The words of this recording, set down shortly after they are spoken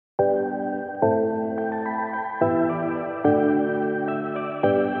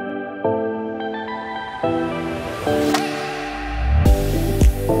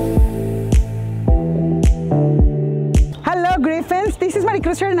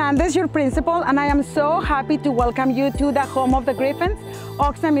Cruz Hernandez, your principal, and I am so happy to welcome you to the home of the Griffins,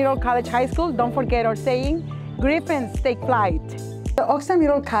 Oxnard College High School. Don't forget our saying, Griffins take flight. The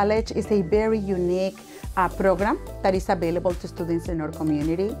Oxnard College is a very unique program that is available to students in our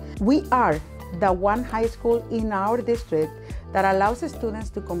community. We are the one high school in our district that allows students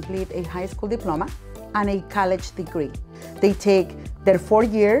to complete a high school diploma and a college degree. They take their 4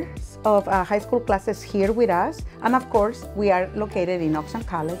 years of high school classes here with us, and of course we are located in Oxnard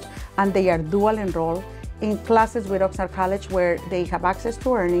College, and they are dual enrolled in classes with Oxnard College where they have access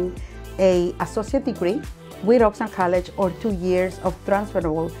to earning an associate degree with Oxnard College or 2 years of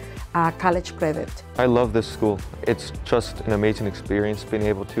transferable college credit. I love this school. It's just an amazing experience being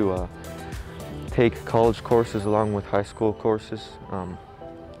able to take college courses along with high school courses.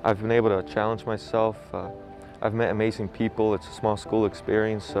 I've been able to challenge myself. I've met amazing people. It's a small school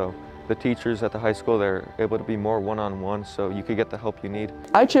experience, so the teachers at the high school, they're able to be more one-on-one, so you could get the help you need.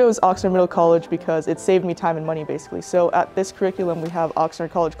 I chose Oxnard Middle College because it saved me time and money, basically. So at this curriculum, we have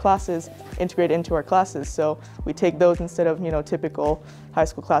Oxnard College classes integrated into our classes. So we take those instead of, typical high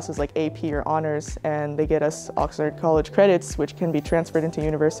school classes like AP or honors, and they get us Oxnard College credits, which can be transferred into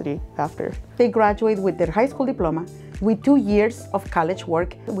university after. They graduate with their high school diploma with 2 years of college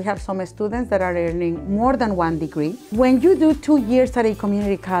work. We have some students that are earning more than 1 degree. When you do 2 years at a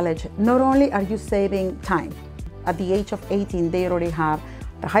community college, not only are you saving time, at the age of 18, they already have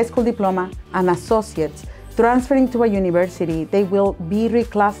the high school diploma and associates. Transferring to a university, they will be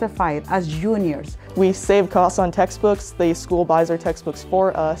reclassified as juniors. We save costs on textbooks. The school buys our textbooks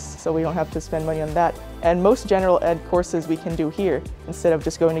for us, so we don't have to spend money on that. And most general ed courses we can do here, instead of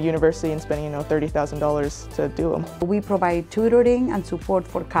just going to university and spending, $30,000 to do them. We provide tutoring and support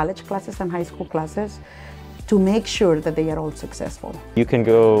for college classes and high school classes to make sure that they are all successful. You can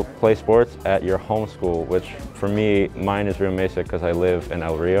go play sports at your home school, which for me, mine is Rio Mesa because I live in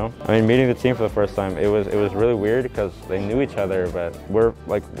El Rio. I mean, meeting the team for the first time, it was really weird because they knew each other, but we're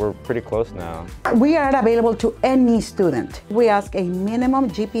pretty close now. We are available to any student. We ask a minimum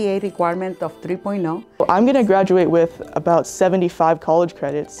GPA requirement of 3.0. I'm going to graduate with about 75 college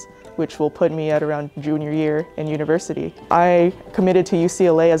credits, which will put me at around junior year in university. I committed to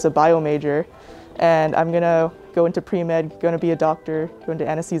UCLA as a bio major, and I'm gonna go into pre-med, gonna be a doctor, go into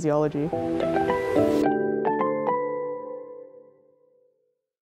anesthesiology.